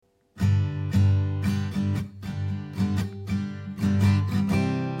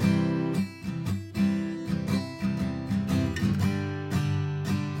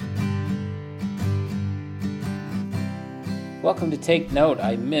Welcome to Take Note.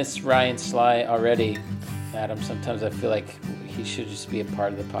 I miss Ryan Sly already, Adam. Sometimes I feel like he should just be a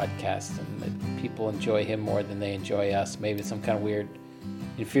part of the podcast and that people enjoy him more than they enjoy us. Maybe some kind of weird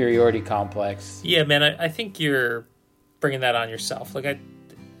inferiority complex. Yeah, man, I think you're bringing that on yourself.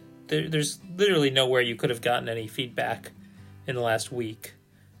 There's literally nowhere you could have gotten any feedback in the last week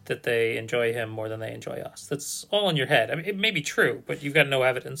that they enjoy him more than they enjoy us. That's all in your head. I mean, it may be true, but you've got no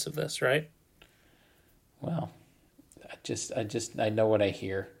evidence of this, right? Well, I know what I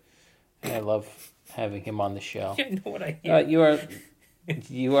hear. And I love having him on the show. Yeah, I know what I hear.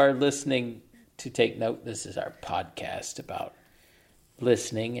 You are listening to Take Note. This is our podcast about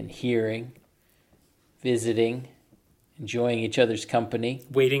listening and hearing, visiting, enjoying each other's company.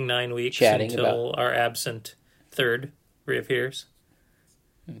 Waiting 9 weeks until our absent third reappears.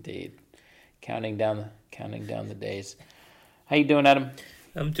 Indeed. Counting down the days. How you doing, Adam?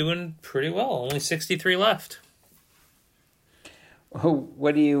 I'm doing pretty well. Only 63 left. Oh,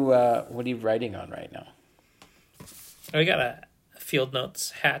 what are you writing on right now? I got a Field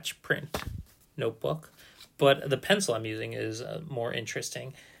Notes Hatch print notebook, but the pencil I'm using is more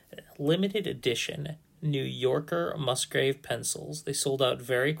interesting. Limited edition New Yorker Musgrave pencils. They sold out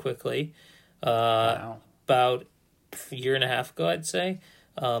very quickly. Wow. About a year and a half ago, I'd say.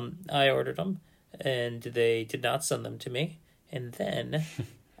 I ordered them, and they did not send them to me. And then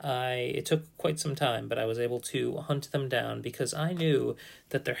it took quite some time, but I was able to hunt them down because I knew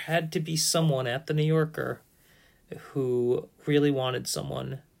that there had to be someone at the New Yorker who really wanted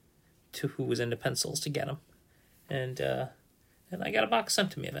someone who was into pencils to get them. And I got a box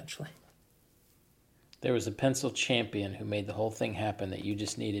sent to me eventually. There was a pencil champion who made the whole thing happen that you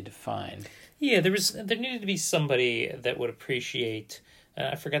just needed to find. Yeah, there needed to be somebody that would appreciate,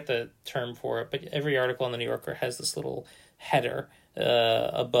 I forget the term for it, but every article in the New Yorker has this little header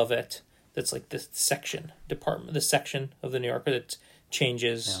above it that's like the section of the New Yorker that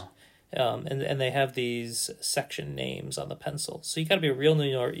changes. Yeah. And they have these section names on the pencil. So you got to be a real New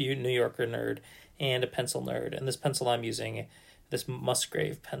Yorker nerd and a pencil nerd. And this pencil I'm using, this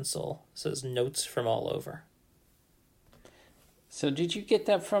Musgrave pencil, says notes from all over. So did you get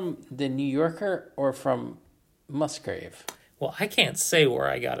that from the New Yorker or from Musgrave? Well, I can't say where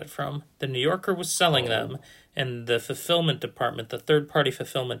I got it from. The New Yorker was selling them, and the fulfillment department, the third-party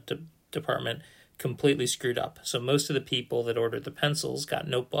fulfillment department, completely screwed up. So most of the people that ordered the pencils got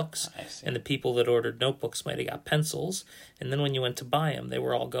notebooks, and the people that ordered notebooks might have got pencils, and then when you went to buy them, they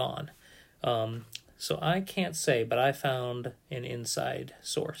were all gone. So I can't say, but I found an inside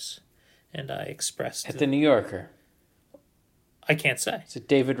source, and I expressed... At the New Yorker? I can't say. Is it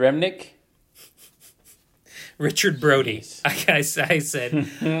David Remnick? Richard Brody. I said,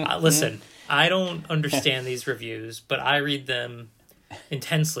 listen, I don't understand these reviews, but I read them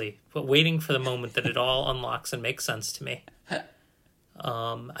intensely, but waiting for the moment that it all unlocks and makes sense to me.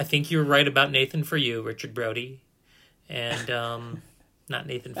 I think you're right about Nathan For You, Richard Brody. And not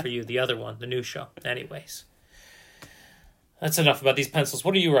Nathan For You, the other one, the new show. Anyways. That's enough about these pencils.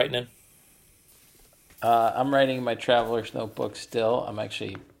 What are you writing in? I'm writing my traveler's notebook still.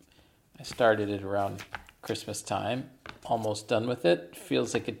 I started it around Christmas time. Almost done with it.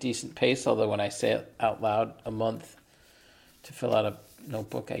 Feels like a decent pace, although when I say it out loud, a month to fill out a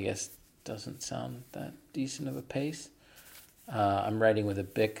notebook, I guess doesn't sound that decent of a pace. I'm writing with a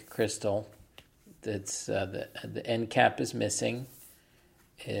Bic crystal. That's the end cap is missing.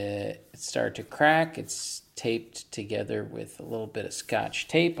 It started to crack. It's taped together with a little bit of Scotch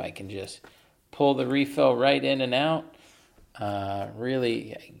tape. I can just pull the refill right in and out.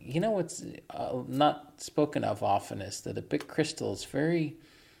 Really, what's not spoken of often is that a Bic crystal is very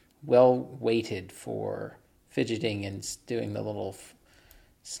well weighted for fidgeting and doing the little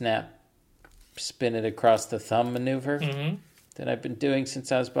snap, spin it across the thumb maneuver that I've been doing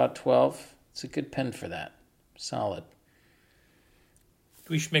since I was about 12. It's a good pen for that. Solid.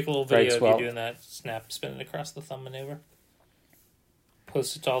 We should make a little video of you doing that snap, spinning across the thumb maneuver.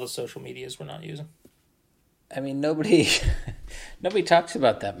 Post it to all the social medias we're not using. I mean, nobody talks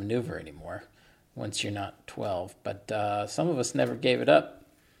about that maneuver anymore once you're not 12, but some of us never gave it up.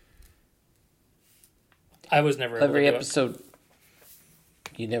 I was never able Every to do episode,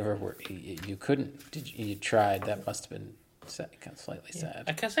 you never were. You couldn't. You tried. That must have been slightly sad.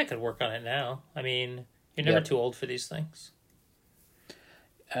 I guess I could work on it now. I mean, you're never too old for these things.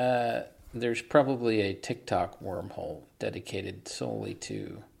 There's probably a TikTok wormhole dedicated solely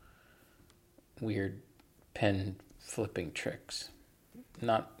to weird pen flipping tricks.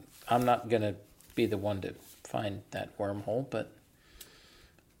 I'm not going to be the one to find that wormhole, but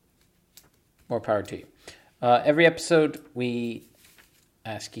more power to you. Every episode we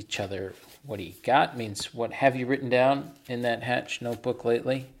ask each other what do you got means what have you written down in that Hatch notebook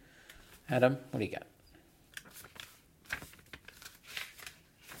lately? Adam, what do you got?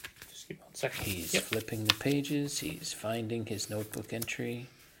 Just give me 1 second. He's flipping the pages. He's finding his notebook entry.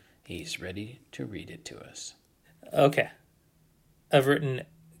 He's ready to read it to us. Okay. I've written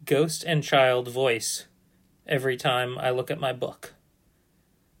ghost and child voice every time I look at my book.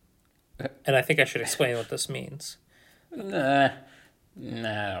 And I think I should explain what this means. Nah,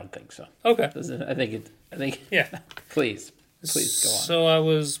 I don't think so. Okay. I think. Yeah. Please go on. So I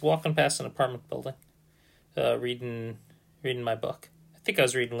was walking past an apartment building, reading my book. I think I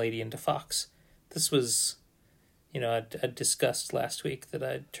was reading Lady and the Fox. This was, I'd discussed last week that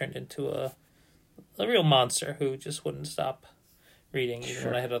I'd turned into a real monster who just wouldn't stop reading even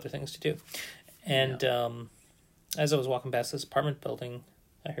when I had other things to do. And as I was walking past this apartment building,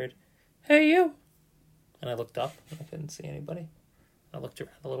 I heard, "Hey, you!" And I looked up, and I couldn't see anybody. I looked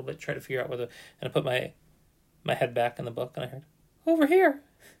around a little bit, tried to figure out whether... And I put my head back in the book, and I heard, "Over here!"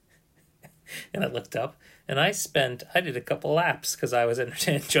 And I looked up, and I did a couple laps, because I was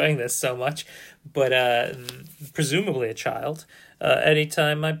enjoying this so much. But presumably a child,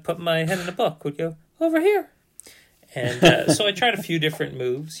 anytime I put my head in a book, would go, "Over here!" And so I tried a few different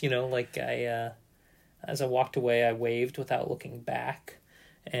moves, like as I walked away, I waved without looking back.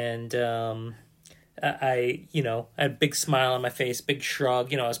 And I had a big smile on my face, big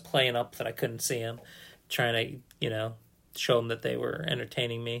shrug. I was playing up that I couldn't see them, trying to, show them that they were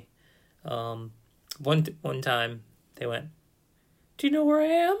entertaining me. One time they went, "Do you know where I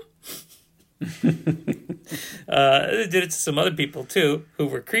am?" They did it to some other people too, who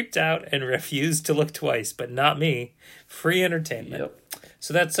were creeped out and refused to look twice, but not me. Free entertainment. Yep.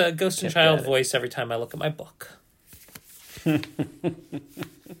 So that's a ghost and child voice every time I look at my book.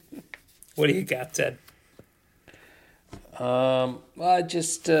 What do you got, Ted? I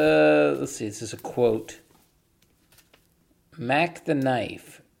just let's see. This is a quote. "Mac the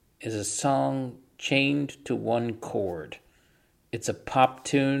Knife is a song chained to one chord. It's a pop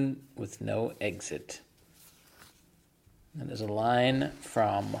tune with no exit." That is a line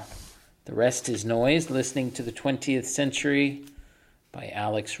from The Rest is Noise, Listening to the 20th Century by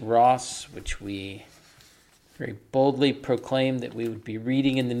Alex Ross, which we very boldly proclaimed that we would be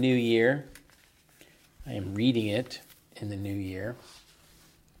reading in the new year. I am reading it in the new year.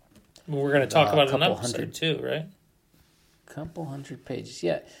 Well, we're going to talk about it in an episode too, right? Couple hundred pages.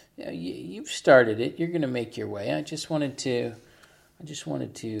 Yeah, you've started it. You're going to make your way. I just wanted to,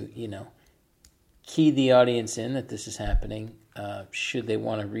 key the audience in that this is happening. Should they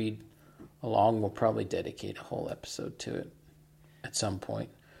want to read along, we'll probably dedicate a whole episode to it at some point.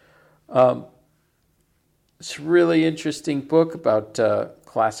 It's a really interesting book about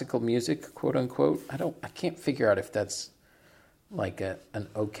classical music, quote unquote. I can't figure out if that's like an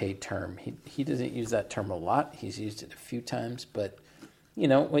okay term. He doesn't use that term a lot. He's used it a few times, but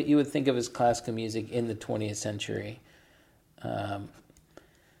what you would think of as classical music in the 20th century.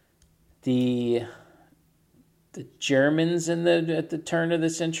 The Germans at the turn of the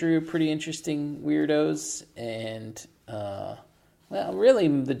century are pretty interesting weirdos, and really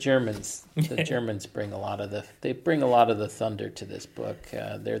the Germans bring a lot of the thunder to this book.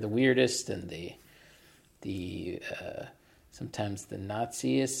 They're the weirdest and the sometimes the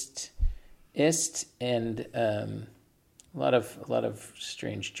Naziist, and a lot of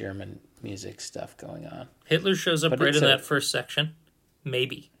strange German music stuff going on. Hitler shows up right in that first section.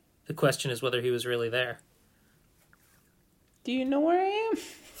 Maybe. The question is whether he was really there. Do you know where I am?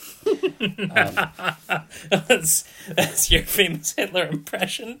 That's your famous Hitler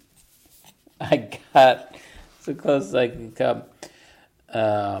impression. I got so close as I can come.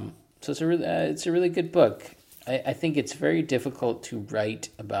 So it's a really good book. I think it's very difficult to write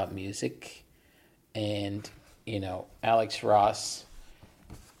about music, and Alex Ross,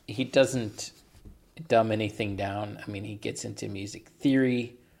 he doesn't dumb anything down. I mean, he gets into music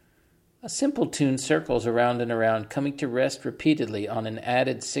theory. A simple tune circles around and around, coming to rest repeatedly on an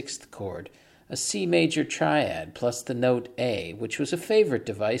added sixth chord, a C major triad plus the note A, which was a favorite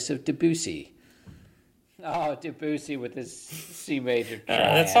device of Debussy. Oh, Debussy with his C major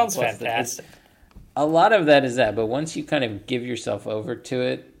triad. That sounds fantastic. A lot of that is that, but once you kind of give yourself over to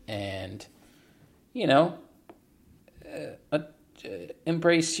it and,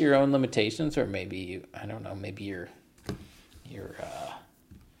 embrace your own limitations, or maybe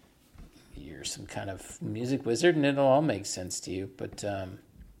you're some kind of music wizard and it'll all make sense to you, but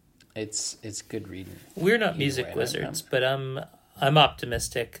it's good reading. We're not music wizards, but I'm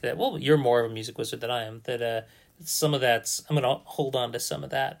optimistic that, well, you're more of a music wizard than I am, that some of that's, I'm going to hold on to some of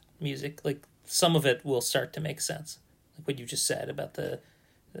that music. Like, some of it will start to make sense. Like what you just said about the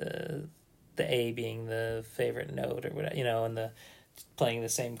the A being the favorite note or whatever, and the playing the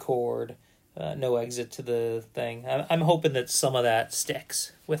same chord, no exit to the thing. I'm hoping that some of that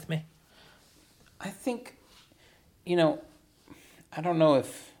sticks with me. I think, I don't know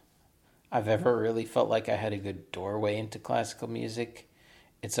if I've ever really felt like I had a good doorway into classical music.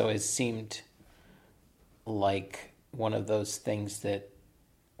 It's always seemed like one of those things that,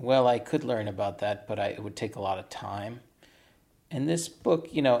 well, I could learn about that, but it would take a lot of time. And this book,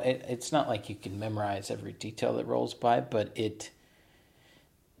 it's not like you can memorize every detail that rolls by, but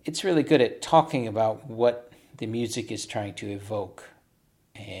it's really good at talking about what the music is trying to evoke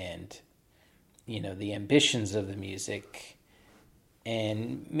and, the ambitions of the music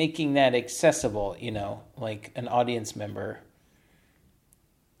and making that accessible, like an audience member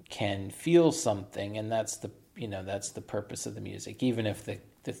can feel something, and that's the purpose of the music, even if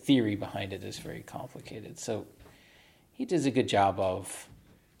the theory behind it is very complicated. So he does a good job of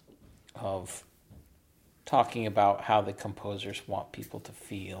talking about how the composers want people to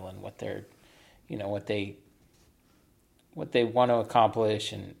feel and what they're, what they want to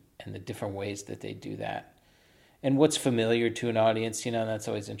accomplish and the different ways that they do that. And what's familiar to an audience, that's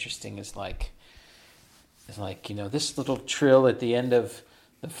always interesting, is like, this little trill at the end of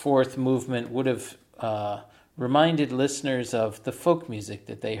the fourth movement would have reminded listeners of the folk music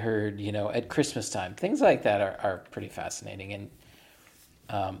that they heard, at Christmas time. Things like that are pretty fascinating. And,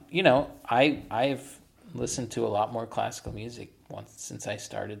 I've listened to a lot more classical music since I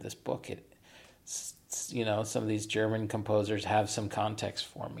started this book. Some of these German composers have some context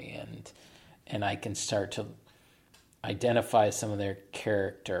for me, and I can start to identify some of their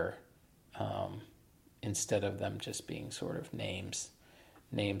character instead of them just being sort of names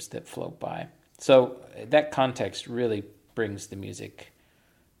that float by. So that context really brings the music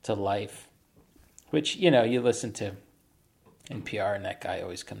to life, which, you listen to NPR, and that guy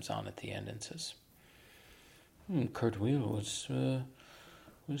always comes on at the end and says, Kurt Weill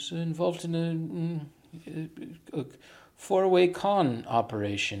was involved in a four-way con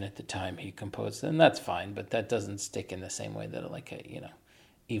operation at the time he composed, and that's fine, but that doesn't stick in the same way that like a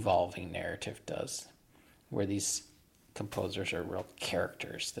evolving narrative does, where these composers are real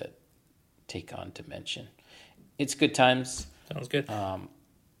characters that take on dimension. It's good times. Sounds good.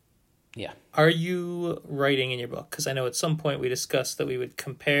 Yeah. Are you writing in your book? Because I know at some point we discussed that we would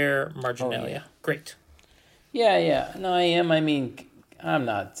compare marginalia. Oh, yeah. Great. Yeah. No, I am. I mean, I'm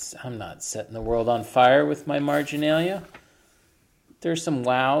not setting the world on fire with my marginalia. There's some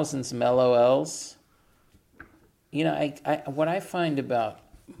wows and some LOLs. What I find about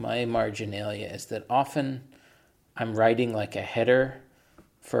my marginalia is that often I'm writing like a header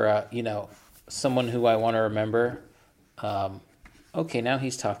for someone who I want to remember. Okay, now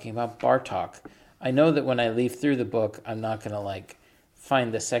he's talking about Bartok. I know that when I leaf through the book, I'm not going to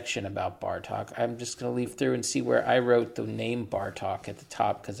find the section about Bartok. I'm just going to leaf through and see where I wrote the name Bartok at the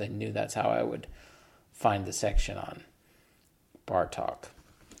top, because I knew that's how I would find the section on Bartok.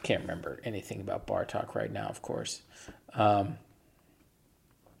 Can't remember anything about Bartok right now, of course.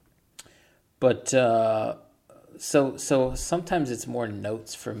 So sometimes it's more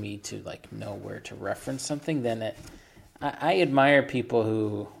notes for me to know where to reference something than it. I admire people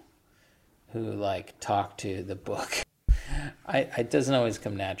who talk to the book. It doesn't always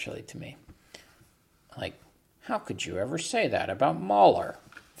come naturally to me. Like, how could you ever say that about Mahler?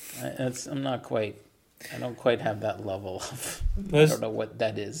 I don't quite have that level of. I don't know what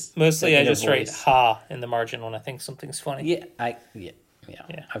that is. Mostly, I just write "ha" in the margin when I think something's funny. Yeah.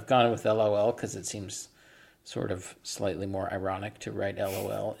 I've gone with LOL because it seems sort of slightly more ironic to write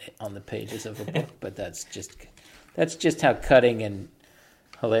LOL on the pages of a book, but that's just how cutting and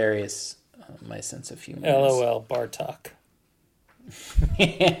hilarious my sense of humor is. LOL Bartok.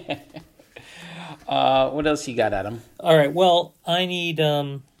 What else you got, Adam? All right. Well,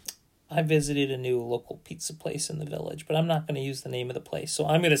 I visited a new local pizza place in the village, but I'm not going to use the name of the place. So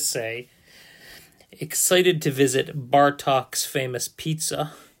I'm going to say, excited to visit Bartok's famous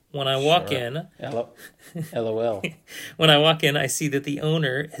pizza. When I walk in... LOL. When I walk in, I see that the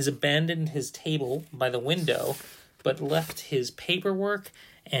owner has abandoned his table by the window, but left his paperwork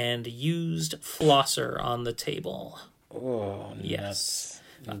and used flosser on the table. Oh, yes.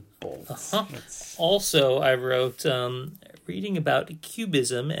 Bolts. Also, I wrote reading about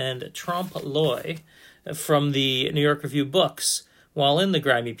Cubism and trompe l'oeil from the New York Review Books while in the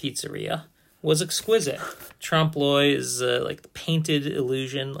grimy pizzeria was exquisite. Trompe l'oeil is like the painted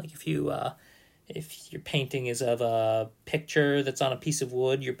illusion. Like if your painting is of a picture that's on a piece of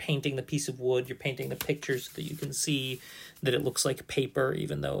wood, you're painting the piece of wood, you're painting the picture so that you can see that it looks like paper,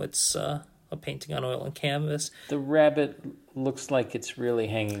 even though it's a painting on oil and canvas. The rabbit looks like it's really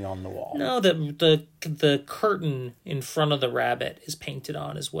hanging on the wall. No, the curtain in front of the rabbit is painted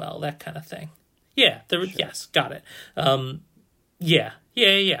on as well, that kind of thing. Yeah, yes, got it.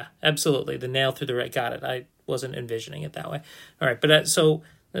 Yeah, absolutely. The nail through the right, got it. I wasn't envisioning it that way. All right, but so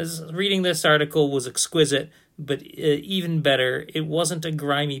reading this article was exquisite, but even better, it wasn't a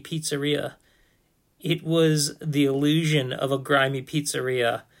grimy pizzeria. It was the illusion of a grimy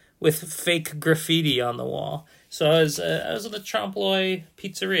pizzeria with fake graffiti on the wall. So I was at the Trompe-l'oeil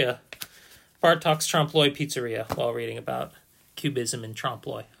Pizzeria, Bartok's Trompe-l'oeil Pizzeria, while reading about Cubism in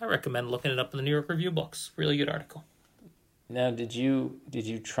Trompe-l'oeil. I recommend looking it up in the New York Review books. Really good article. Now, did you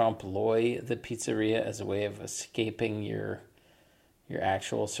trompe-l'oeil the pizzeria as a way of escaping your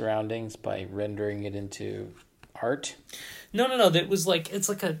actual surroundings by rendering it into art? No. That was it's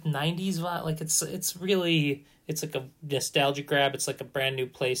like a 90s vibe. Like it's really, it's like a nostalgia grab. It's like a brand new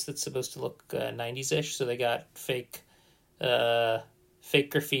place that's supposed to look 90s-ish. So they got fake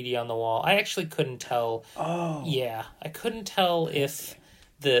graffiti on the wall. I actually couldn't tell. Oh. Yeah, I couldn't tell if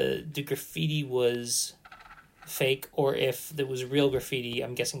the graffiti was fake or if there was real graffiti,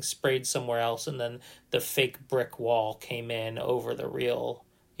 I'm guessing sprayed somewhere else, and then the fake brick wall came in over the real.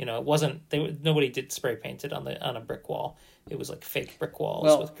 It wasn't. Nobody did spray painted on a brick wall. It was like fake brick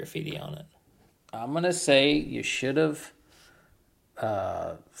walls with graffiti on it. I'm gonna say you should have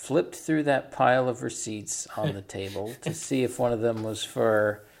flipped through that pile of receipts on the table to see if one of them was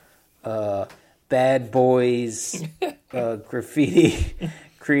for Bad Boys Graffiti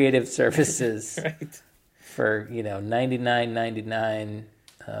Creative Services. Right. For $99.99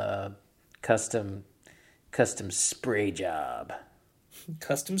 custom spray job.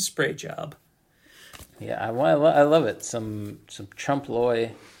 Custom spray job. Yeah, I love it. Some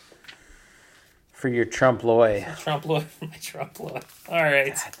trompe-l'oeil for your trompe-l'oeil. Trompe-l'oeil for my trompe-l'oeil. All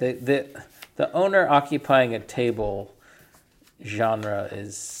right. The owner occupying a table genre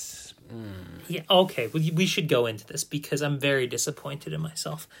is. Yeah. Okay. We should go into this because I'm very disappointed in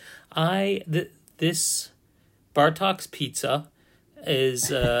myself. This Bartok's Pizza is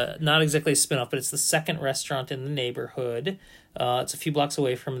not exactly a spin-off, but it's the second restaurant in the neighborhood. It's a few blocks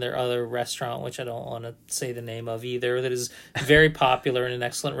away from their other restaurant, which I don't want to say the name of either, that is very popular and an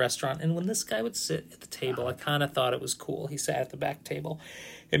excellent restaurant. And when this guy would sit at the table, I kind of thought it was cool. He sat at the back table.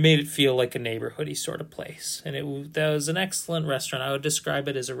 It made it feel like a neighborhoody sort of place. And that was an excellent restaurant. I would describe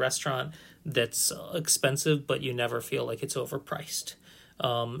it as a restaurant that's expensive, but you never feel like it's overpriced.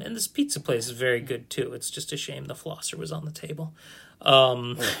 And this pizza place is very good too. It's just a shame the flosser was on the table.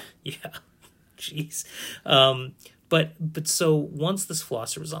 Yeah, jeez. But so once this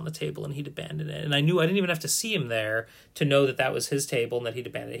flosser was on the table and he'd abandoned it, and I knew I didn't even have to see him there to know that was his table and that he'd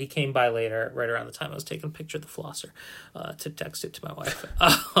abandoned it. He came by later, right around the time I was taking a picture of the flosser, to text it to my wife.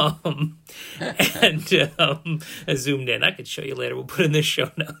 I zoomed in. I could show you later. We'll put it in the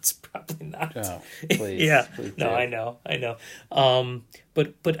show notes. Probably not. Oh, please. Yeah. Please no, do. I know.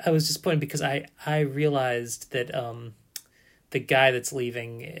 But I was disappointed because I realized that the guy that's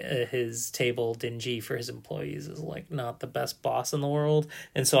leaving his table dingy for his employees is not the best boss in the world.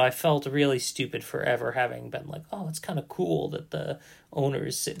 And so I felt really stupid forever having been like, oh, it's kind of cool that the owner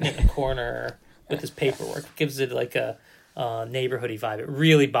is sitting in a corner with his paperwork. It gives it a neighborhoody vibe. It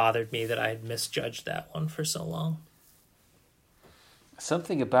really bothered me that I had misjudged that one for so long.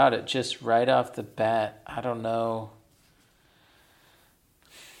 Something about it just right off the bat, I don't know.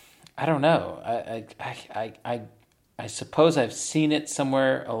 I suppose I've seen it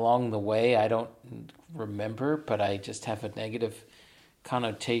somewhere along the way. I don't remember, but I just have a negative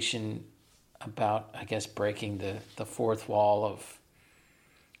connotation about, I guess, breaking the fourth wall of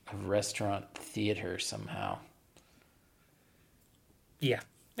restaurant theater somehow. Yeah.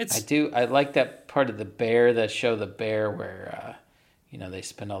 I like that part of the bear, that show The Bear, where, they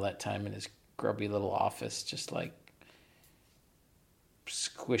spend all that time in his grubby little office just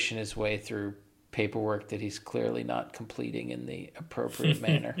squishing his way through paperwork that he's clearly not completing in the appropriate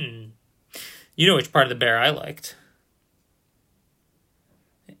manner. You know which part of The Bear I liked?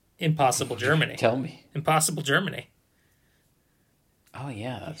 Impossible Germany. Tell me. Impossible Germany. Oh,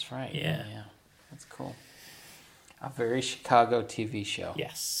 yeah, that's right. Yeah. That's cool. A very Chicago TV show.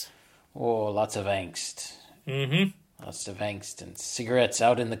 Yes. Oh, lots of angst. Mm-hmm. Lots of angst and cigarettes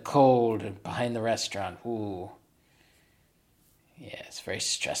out in the cold and behind the restaurant. Ooh. Yeah, it's very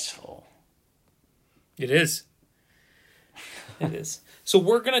stressful. It is. It is. So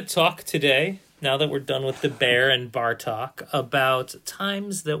we're going to talk today, now that we're done with The Bear and Bartok, about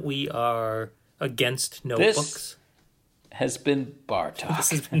times that we are against notebooks. This has been Bartok. This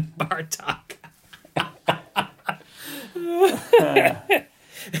has been Bartok.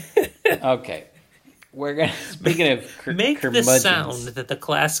 Okay. We're gonna, speaking of Make the curmudgeons, sound that the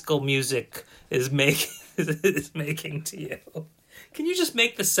classical music is making to you. Can you just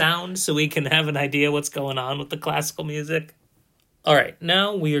make the sound so we can have an idea what's going on with the classical music? All right,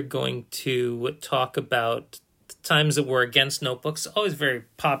 now we are going to talk about the times that we're against notebooks. Always a very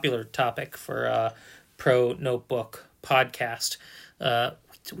popular topic for a pro notebook podcast.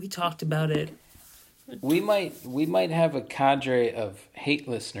 We talked about it. we might have a cadre of hate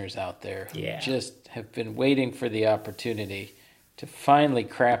listeners out there who Yeah. just have been waiting for the opportunity to finally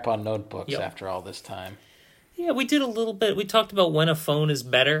crap on notebooks Yep. after all this time. Yeah, we did a little bit. We talked about when a phone is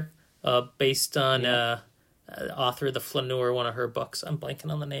better, based on author of the Flaneur, one of her books. I'm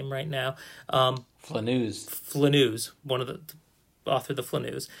blanking on the name right now. Flaneurs. Flaneurs, one of the author of the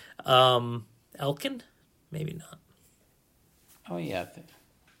Flaneurs. Elkin? Maybe not. Oh yeah,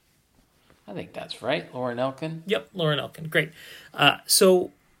 I think that's right. Lauren Elkin. Yep, Lauren Elkin. Great.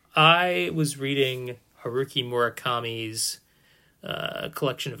 So I was reading Haruki Murakami's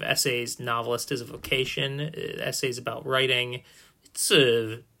collection of essays, Novelist as a Vocation, essays about writing. It's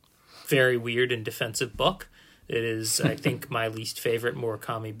a very weird and defensive book. It is, I think, my least favorite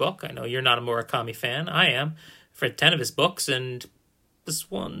Murakami book. I know you're not a Murakami fan. I am. I've read 10 of his books, and this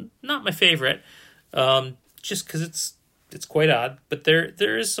one, not my favorite, just because it's quite odd. But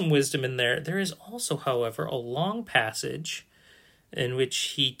there is some wisdom in there. There is also, however, a long passage in which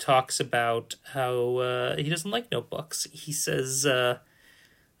he talks about how he doesn't like notebooks. He says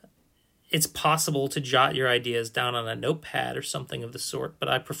it's possible to jot your ideas down on a notepad or something of the sort, but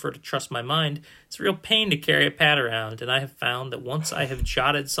I prefer to trust my mind. It's a real pain to carry a pad around, and I have found that once I have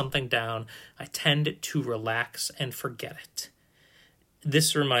jotted something down, I tend to relax and forget it.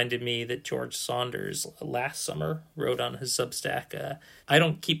 This reminded me that George Saunders last summer wrote on his Substack, I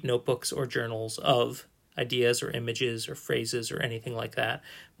don't keep notebooks or journals of ideas or images or phrases or anything like that.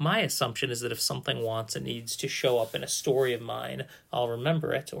 My assumption is that if something wants and needs to show up in a story of mine, I'll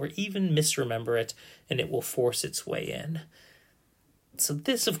remember it or even misremember it, and it will force its way in. So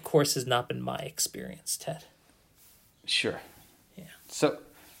this, of course, has not been my experience, Ted. Sure. Yeah. So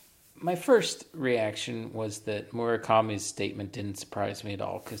my first reaction was that Murakami's statement didn't surprise me at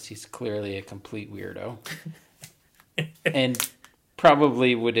all because he's clearly a complete weirdo and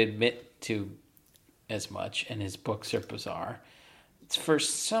probably would admit to as much, and his books are bizarre. For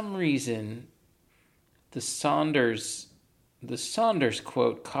some reason, the Saunders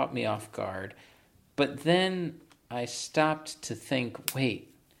quote caught me off guard, but then I stopped to think,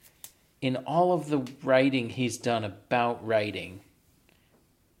 wait, in all of the writing he's done about writing,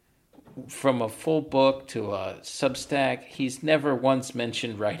 from a full book to a Substack, he's never once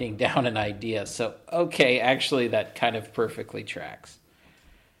mentioned writing down an idea. So, okay, actually that kind of perfectly tracks.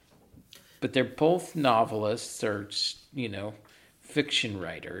 But they're both novelists or, fiction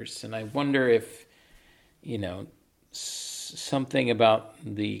writers. And I wonder if, something about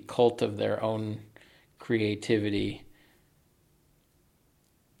the cult of their own creativity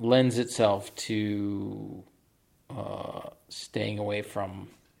lends itself to staying away from,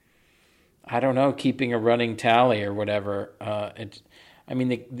 I don't know, keeping a running tally or whatever.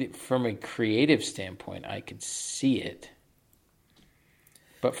 From a creative standpoint, I could see it.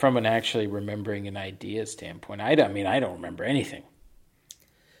 But from an actually remembering an idea standpoint, I don't remember anything.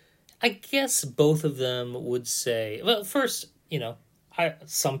 I guess both of them would say, well, first,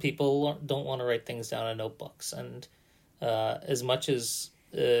 some people don't want to write things down in notebooks. And as much as,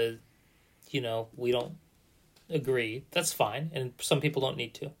 we don't agree, that's fine. And some people don't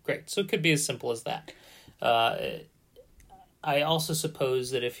need to. Great. So it could be as simple as that. I also suppose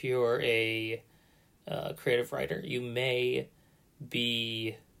that if you're a creative writer, you may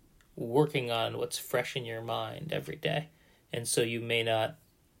be working on what's fresh in your mind every day. And so you may not,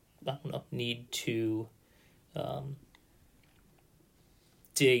 need to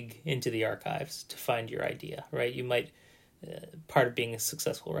dig into the archives to find your idea, right? You might, part of being a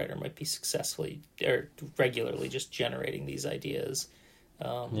successful writer might be successfully or regularly just generating these ideas,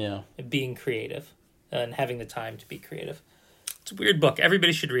 being creative and having the time to be creative. It's a weird book.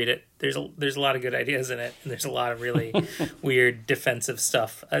 Everybody should read it. There's a lot of good ideas in it, and there's a lot of really weird defensive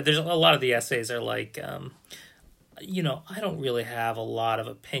stuff. There's a lot of the essays are like, I don't really have a lot of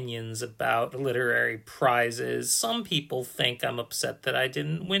opinions about literary prizes. Some people think I'm upset that I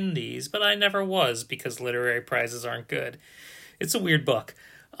didn't win these, but I never was because literary prizes aren't good. It's a weird book.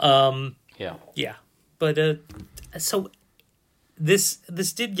 Yeah. But so this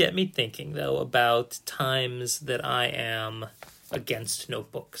did get me thinking though about times that I am against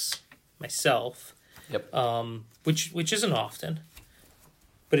notebooks myself. Yep. Which isn't often,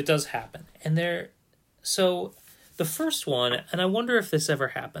 but it does happen. And so The first one, and I wonder if this ever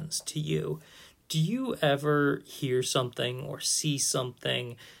happens to you. Do you ever hear something or see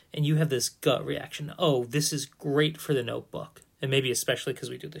something and you have this gut reaction? Oh, this is great for the Notebook. And maybe especially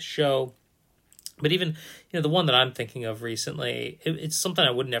because we do the show. But even, the one that I'm thinking of recently, it's something I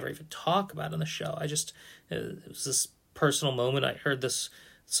would never even talk about on the show. It was this personal moment. I heard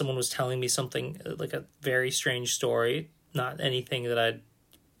someone was telling me something, like a very strange story, not anything that I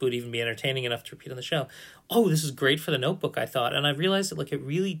would even be entertaining enough to repeat on the show. Oh, this is great for the Notebook, I thought. And I realized that, it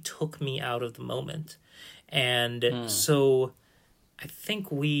really took me out of the moment. And so I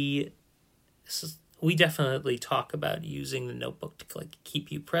think we definitely talk about using the Notebook to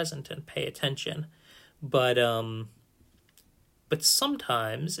keep you present and pay attention, but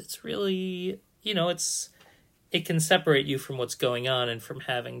sometimes it's really it can separate you from what's going on and from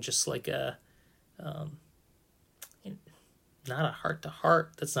having just a not a heart to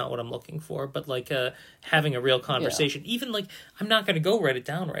heart. That's not what I'm looking for, but having a real conversation. Yeah. Even I'm not going to go write it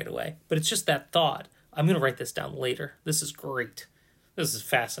down right away, but it's just that thought. I'm going to write this down later. This is great. This is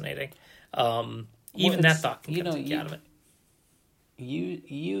fascinating. Even that thought can take you out of it.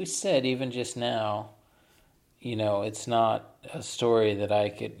 You said even just now, it's not a story that I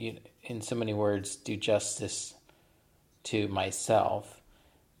could, in so many words, do justice to myself.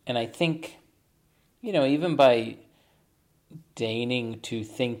 And I think, even by deigning to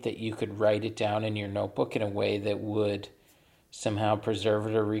think that you could write it down in your notebook in a way that would somehow preserve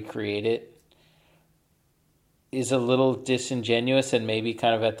it or recreate it is a little disingenuous, and maybe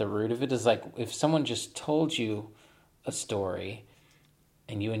kind of at the root of it is if someone just told you a story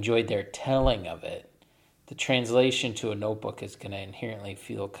and you enjoyed their telling of it, the translation to a notebook is going to inherently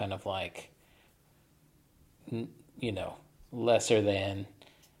feel kind of lesser than.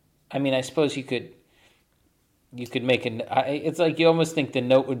 I mean, I suppose you could make it's you almost think the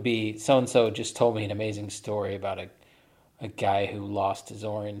note would be, so-and-so just told me an amazing story about a guy who lost his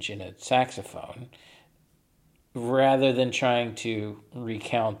orange in a saxophone, rather than trying to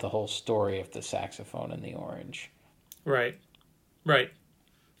recount the whole story of the saxophone and the orange. Right.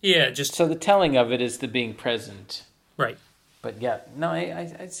 Yeah, just... So the telling of it is the being present. Right. But yeah, no,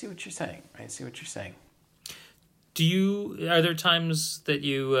 I see what you're saying. Are there times that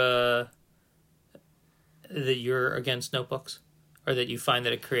you're against notebooks? Or that you find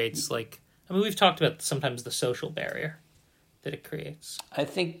that it creates, we've talked about sometimes the social barrier that it creates. I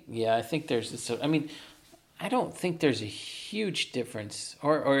think there's this... I don't think there's a huge difference,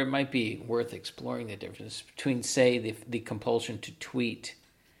 or it might be worth exploring the difference between, say, the compulsion to tweet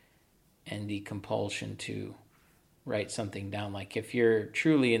and the compulsion to write something down. If you're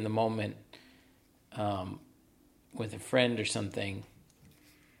truly in the moment with a friend or something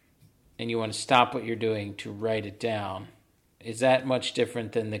and you want to stop what you're doing to write it down, is that much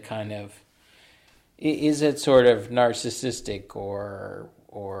different than the kind of... Is it sort of narcissistic or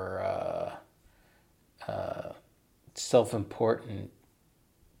self-important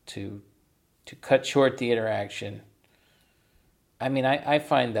to cut short the interaction? I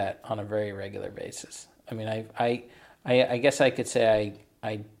find that on a very regular basis. I guess I could say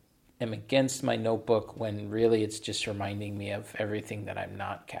I am against my notebook when really it's just reminding me of everything that I'm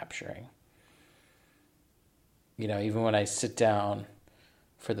not capturing. Even when I sit down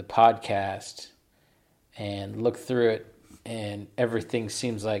for the podcast and look through it, and everything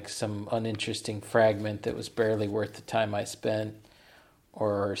seems like some uninteresting fragment that was barely worth the time I spent,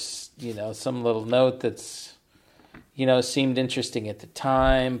 or some little note that's seemed interesting at the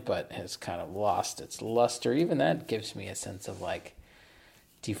time but has kind of lost its luster. Even that gives me a sense of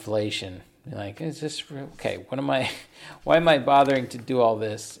deflation. Is this real? Okay, why am I bothering to do all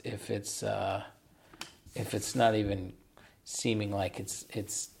this if it's not even seeming like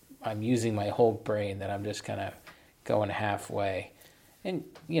it's I'm using my whole brain, that I'm just kind of going halfway? And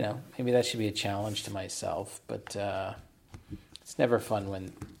maybe that should be a challenge to myself, but it's never fun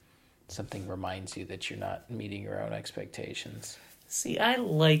when something reminds you that you're not meeting your own expectations. See, I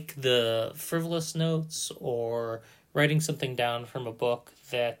like the frivolous notes or writing something down from a book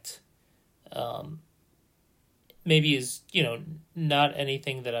that maybe is not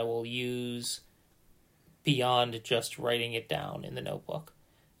anything that I will use beyond just writing it down in the notebook.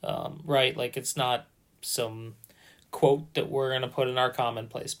 Right, it's not some quote that we're going to put in our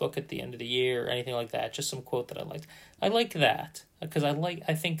commonplace book at the end of the year or anything like that. Just some quote that I liked. I like that because I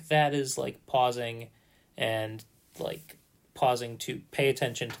think that is pausing and pausing to pay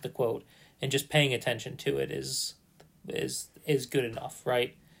attention to the quote, and just paying attention to it is good enough,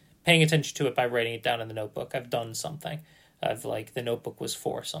 right? Paying attention to it by writing it down in the notebook. I've done something. The notebook was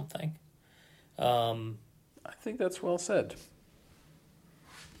for something. I think that's well said.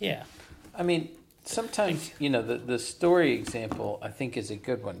 Yeah. Sometimes, the story example, I think, is a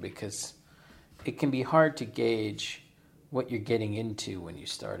good one because it can be hard to gauge what you're getting into when you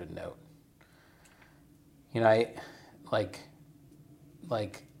start a note. I like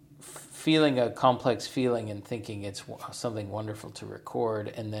feeling a complex feeling and thinking it's something wonderful to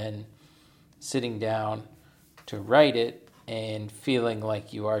record, and then sitting down to write it and feeling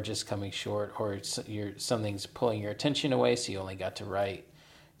like you are just coming short, or something's pulling your attention away, so you only got to write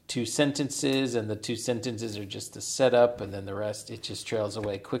 2 sentences, and the 2 sentences are just the setup, and then the rest, it just trails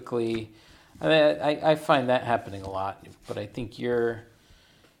away quickly. I mean, I find that happening a lot, but I think your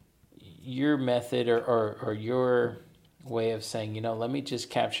method or your way of saying, let me just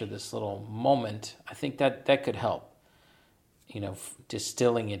capture this little moment, I think that could help.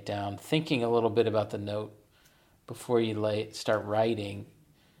 Distilling it down, thinking a little bit about the note before you start writing,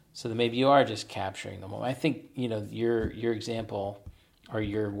 so that maybe you are just capturing the moment. I think, your example, or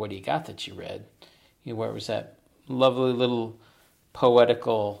your what do you got that you read, where it was that lovely little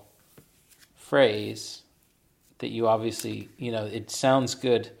poetical phrase that you obviously, it sounds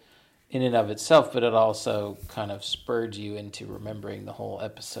good in and of itself, but it also kind of spurred you into remembering the whole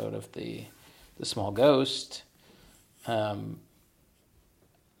episode of the small ghost. I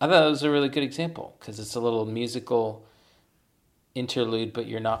thought it was a really good example because it's a little musical interlude, but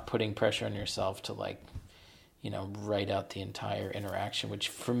you're not putting pressure on yourself to write out the entire interaction, which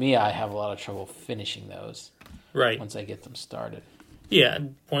for me, I have a lot of trouble finishing those right once I get them started. Yeah,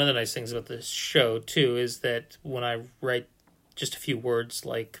 one of the nice things about this show, too, is that when I write just a few words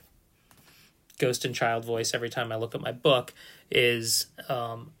like ghost and child voice every time I look at my book, is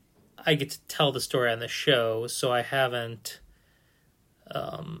I get to tell the story on the show, so I haven't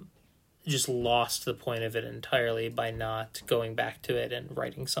just lost the point of it entirely by not going back to it and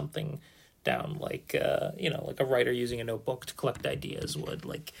writing something down like a writer using a notebook to collect ideas would,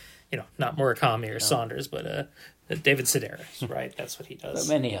 not Murakami or Saunders, but David Sedaris, right? That's what he does.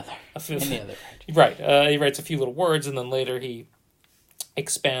 But many other. Right. He writes a few little words, and then later he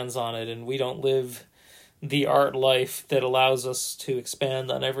expands on it, and we don't live the art life that allows us to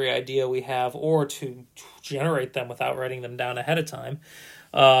expand on every idea we have or to generate them without writing them down ahead of time.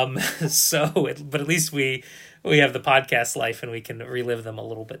 But at least we have the podcast life, and we can relive them a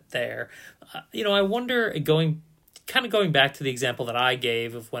little bit there. I wonder, going back to the example that I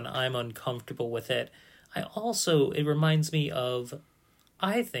gave of when I'm uncomfortable with it, it reminds me of,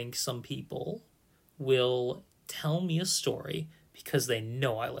 I think some people will tell me a story because they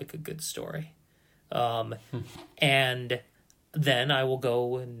know I like a good story. And then I will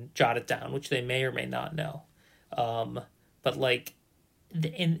go and jot it down, which they may or may not know. But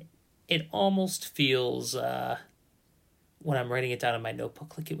it almost feels, when I'm writing it down in my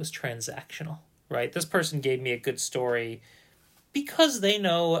notebook, like it was transactional, right? This person gave me a good story because they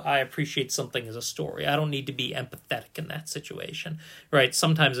know I appreciate something as a story. I don't need to be empathetic in that situation, right?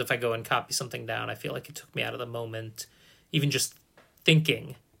 Sometimes if I go and copy something down, I feel like it took me out of the moment. Even just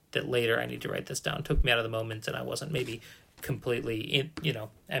thinking that later I need to write this down took me out of the moment, and I wasn't maybe completely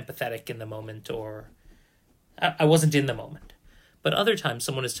empathetic in the moment, or I wasn't in the moment. But other times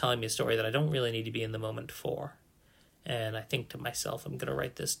someone is telling me a story that I don't really need to be in the moment for, and I think to myself, I'm going to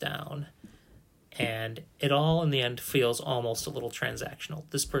write this down, and it all in the end feels almost a little transactional.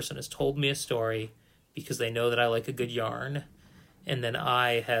 This person has told me a story because they know that I like a good yarn, and then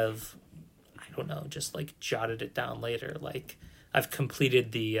I have, just jotted it down later, I've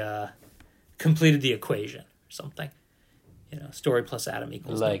completed the equation or something. Story plus Adam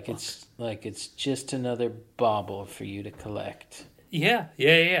equals notebook. It's just another bauble for you to collect. Yeah.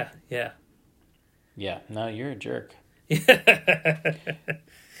 Yeah, no, you're a jerk. I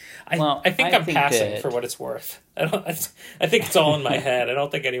think I'm passing for what it's worth. I think it's all in my head. I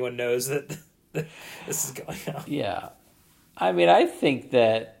don't think anyone knows that this is going on. Yeah. I mean, I think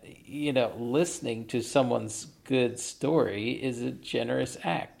that, listening to someone's good story is a generous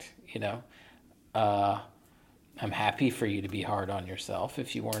act, I'm happy for you to be hard on yourself.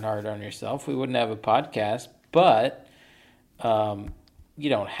 If you weren't hard on yourself, we wouldn't have a podcast, but you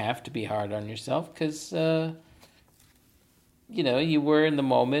don't have to be hard on yourself because, you were in the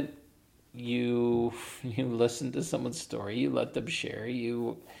moment. You listened to someone's story. You let them share.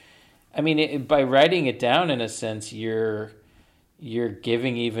 By writing it down, in a sense, you're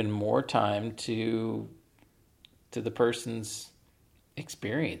giving even more time to the person's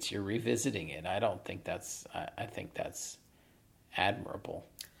experience. You're revisiting it. I think that's admirable.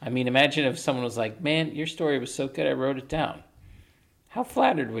 Imagine if someone was like, man, your story was so good, I wrote it down. How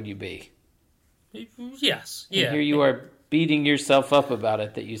flattered would you be? Yes. Yeah. And here you are beating yourself up about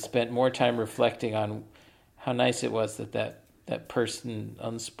it, that you spent more time reflecting on how nice it was that that person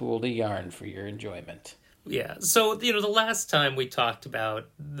unspooled a yarn for your enjoyment. Yeah. So, the last time we talked about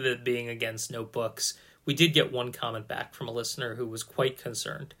the being against notebooks, we did get one comment back from a listener who was quite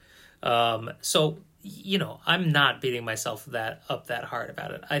concerned. So, I'm not beating myself up that hard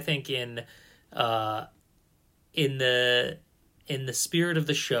about it. I think in the spirit of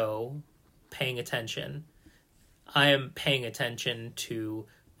the show, paying attention, I am paying attention to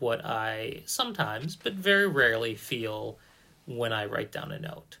what I sometimes, but very rarely, feel when I write down a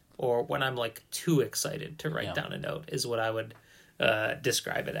note, or when I'm like too excited to write down a note is what I would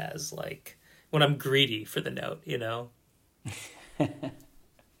describe it as, like when I'm greedy for the note,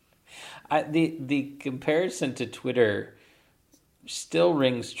 The comparison to Twitter still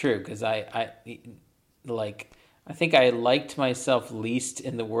rings true, because I think I liked myself least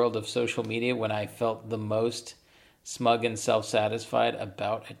in the world of social media when I felt the most smug and self-satisfied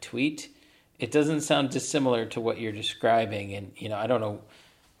about a tweet. It doesn't sound dissimilar to what you're describing, and I don't know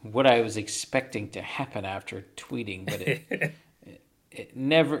what I was expecting to happen after tweeting, but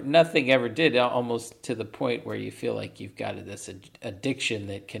nothing ever did, almost to the point where you feel like you've got this addiction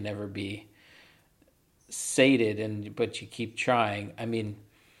that can never be sated, but you keep trying. I mean,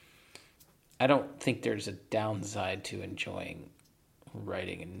 I don't think there's a downside to enjoying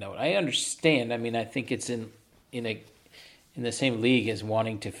writing a note. I understand. I mean, I think it's in the same league as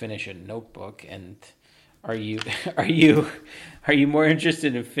wanting to finish a notebook. And are you more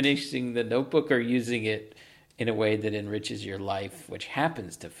interested in finishing the notebook or using it in a way that enriches your life, which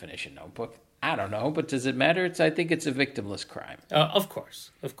happens to finish a notebook? I don't know, but does it matter? I think it's a victimless crime. Of course,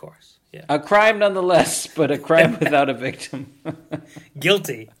 yeah. A crime nonetheless, but a crime without a victim.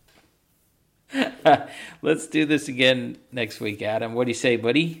 Guilty. Let's do this again next week, Adam. What do you say,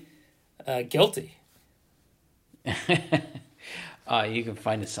 buddy? Guilty. You can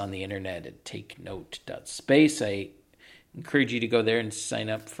find us on the internet at takenote.space. I encourage you to go there and sign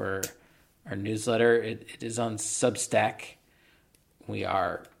up for our newsletter. It is on Substack. We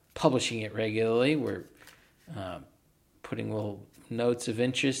are publishing it regularly. We're putting little notes of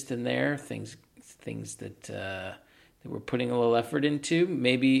interest in there, things that we're putting a little effort into.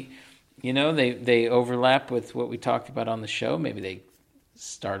 Maybe, they overlap with what we talked about on the show. Maybe they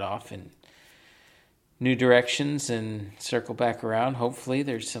start off in new directions and circle back around. Hopefully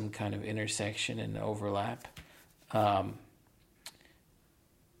there's some kind of intersection and overlap. Hold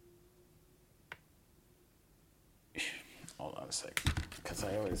on a second, because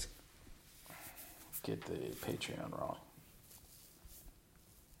I always get the Patreon wrong.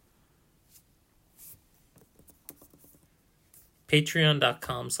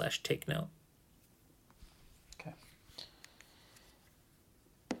 Patreon.com/takenote. Okay.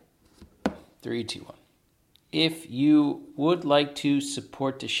 3, 2, 1. If you would like to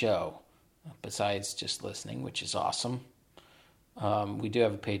support the show, besides just listening, which is awesome, we do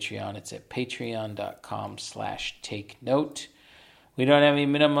have a Patreon. It's at patreon.com/takenote. We don't have any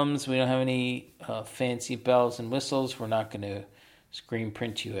minimums. We don't have any fancy bells and whistles. We're not going to screen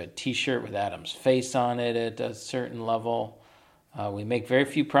print you a t-shirt with Adam's face on it at a certain level. We make very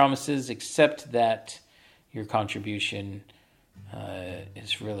few promises, except that your contribution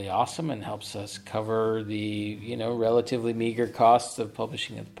is really awesome and helps us cover the relatively meager costs of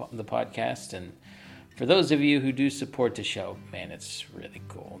publishing the podcast. And for those of you who do support the show, man, it's really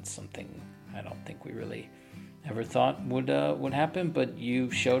cool. It's something I don't think we really ever thought would happen, but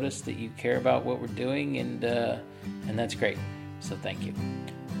you showed us that you care about what we're doing, and that's great. So thank you.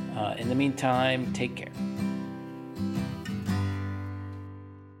 In the meantime, take care.